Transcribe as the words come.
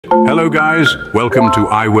Hello guys, welcome to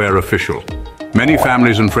iWhere Official. Many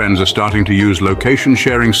families and friends are starting to use location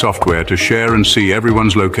sharing software to share and see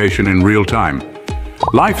everyone's location in real time.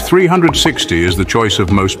 Life360 is the choice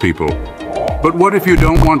of most people. But what if you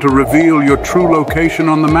don't want to reveal your true location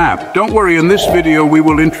on the map? Don't worry, in this video we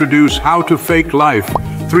will introduce how to fake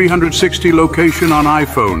Life360 Location on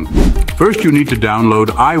iPhone. First, you need to download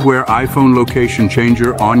iWhere iPhone Location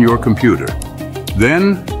Changer on your computer.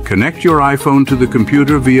 Then, connect your iPhone to the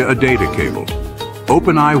computer via a data cable.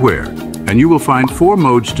 Open iWhere, and you will find 4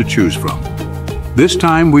 modes to choose from. This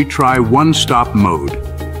time we try one-stop mode.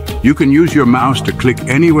 You can use your mouse to click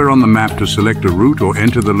anywhere on the map to select a route or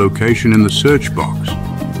enter the location in the search box.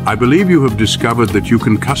 I believe you have discovered that you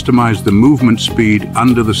can customize the movement speed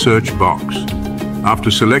under the search box.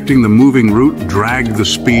 After selecting the moving route, drag the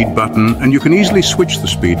speed button, and you can easily switch the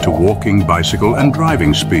speed to walking, bicycle, and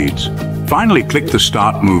driving speeds. Finally, click the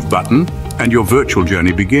Start Move button, and your virtual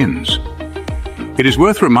journey begins. It is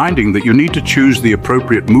worth reminding that you need to choose the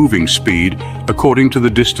appropriate moving speed according to the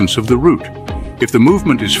distance of the route. If the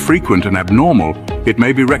movement is frequent and abnormal, it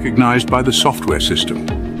may be recognized by the software system.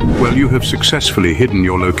 Well, you have successfully hidden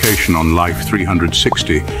your location on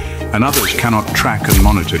Life360, and others cannot track and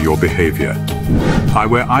monitor your behavior.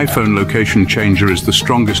 iWhere iPhone Location Changer is the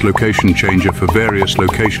strongest location changer for various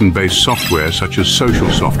location-based software such as social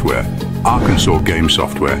software, Arkansas game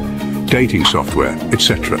software, dating software,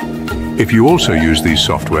 etc. If you also use these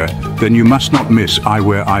software, then you must not miss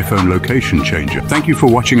iWhere iPhone Location Changer. Thank you for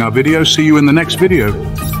watching our video. See you in the next video.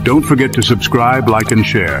 Don't forget to subscribe, like, and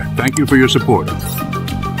share. Thank you for your support.